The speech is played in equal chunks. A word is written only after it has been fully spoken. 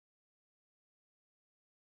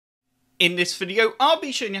In this video, I'll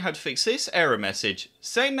be showing you how to fix this error message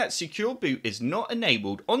saying that secure boot is not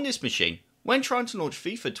enabled on this machine when trying to launch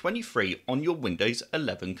FIFA 23 on your Windows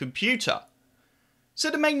 11 computer.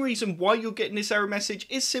 So the main reason why you're getting this error message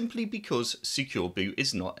is simply because secure boot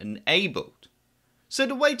is not enabled. So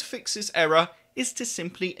the way to fix this error is to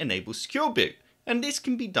simply enable secure boot, and this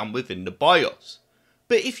can be done within the BIOS.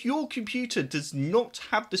 But if your computer does not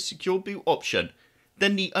have the secure boot option,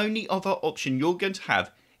 then the only other option you're going to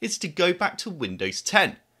have is to go back to Windows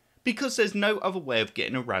 10, because there's no other way of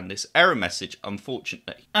getting around this error message,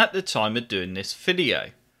 unfortunately, at the time of doing this video.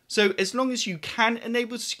 So as long as you can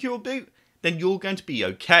enable secure boot, then you're going to be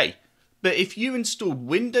okay. But if you installed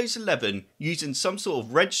Windows 11 using some sort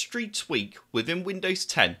of registry tweak within Windows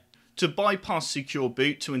 10 to bypass secure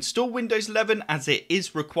boot to install Windows 11 as it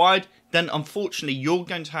is required, then unfortunately you're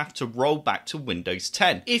going to have to roll back to Windows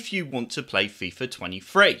 10 if you want to play FIFA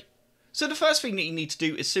 23. So the first thing that you need to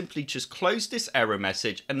do is simply just close this error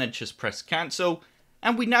message and then just press cancel,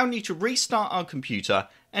 and we now need to restart our computer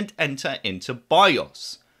and enter into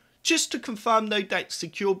BIOS. Just to confirm though that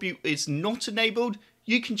secure boot is not enabled,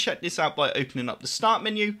 you can check this out by opening up the start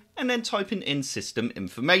menu and then typing in system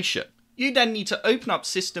information. You then need to open up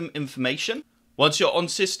system information. Once you're on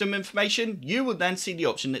system information, you will then see the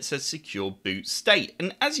option that says secure boot state,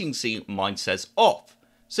 and as you can see, mine says off.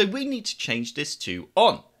 So we need to change this to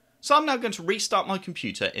on. So I'm now going to restart my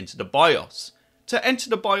computer into the BIOS. To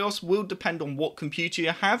enter the BIOS will depend on what computer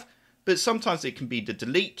you have, but sometimes it can be the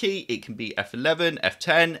delete key, it can be F11,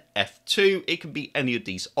 F10, F2, it can be any of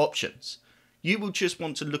these options. You will just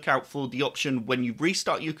want to look out for the option when you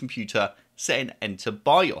restart your computer saying enter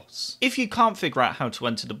BIOS. If you can't figure out how to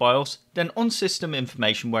enter the BIOS, then on system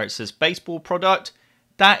information where it says baseboard product,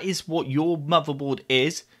 that is what your motherboard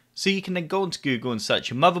is. So you can then go onto Google and search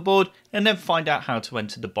your motherboard and then find out how to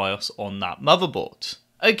enter the BIOS on that motherboard.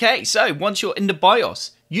 Okay, so once you're in the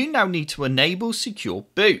BIOS, you now need to enable secure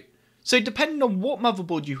boot. So depending on what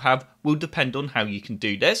motherboard you have will depend on how you can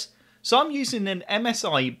do this. So I'm using an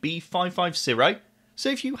MSI B550. So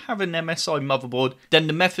if you have an MSI motherboard, then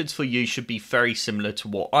the methods for you should be very similar to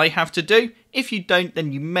what I have to do. If you don't,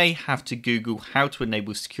 then you may have to Google how to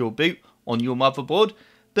enable secure boot on your motherboard,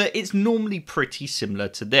 but it's normally pretty similar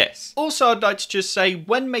to this. Also, I'd like to just say,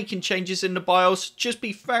 when making changes in the BIOS, just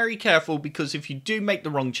be very careful, because if you do make the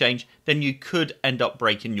wrong change, then you could end up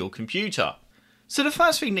breaking your computer. So the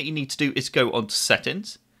first thing that you need to do is go onto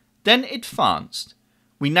settings, then advanced.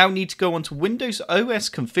 We now need to go onto Windows OS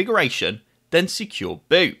configuration, then secure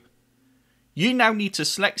boot. You now need to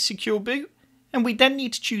select secure boot, and we then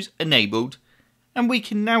need to choose enabled, and we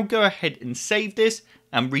can now go ahead and save this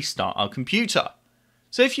and restart our computer.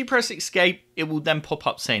 So if you press escape, it will then pop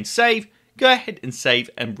up saying save. Go ahead and save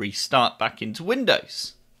and restart back into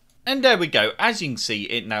Windows. And there we go. As you can see,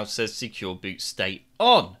 it now says secure boot state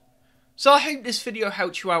on. So I hope this video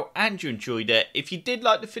helped you out and you enjoyed it. If you did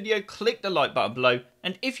like the video, click the like button below.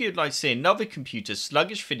 And if you'd like to see another computer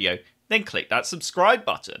sluggish video, then click that subscribe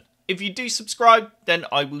button. If you do subscribe, then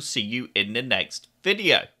I will see you in the next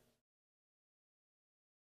video.